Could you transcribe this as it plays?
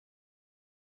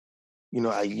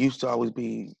I used to always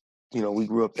be, we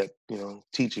grew up that,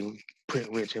 teaching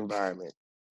print-rich environment,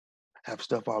 have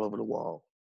stuff all over the wall.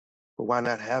 But why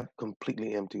not have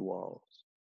completely empty walls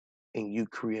and you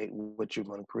create what you're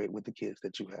going to create with the kids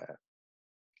that you have?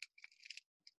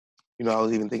 I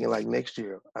was even thinking like next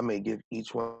year, I may give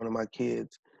each one of my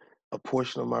kids a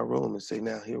portion of my room and say,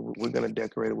 now here we're going to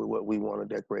decorate it with what we want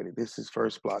to decorate it. This is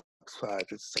first block size.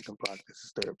 This is second block. This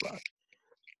is third block,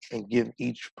 and give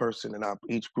each person and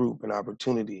each group an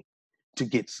opportunity to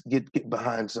get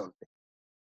behind something.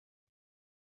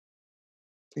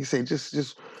 He said, just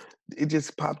it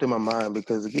just popped in my mind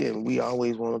because again, we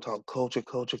always want to talk culture,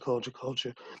 culture, culture,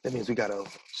 culture. That means we gotta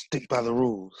stick by the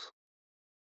rules.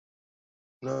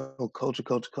 No, culture,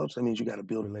 culture, culture. That means you gotta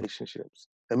build relationships.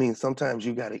 That means sometimes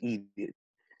you gotta eat it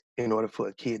in order for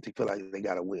a kid to feel like they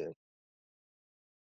gotta win.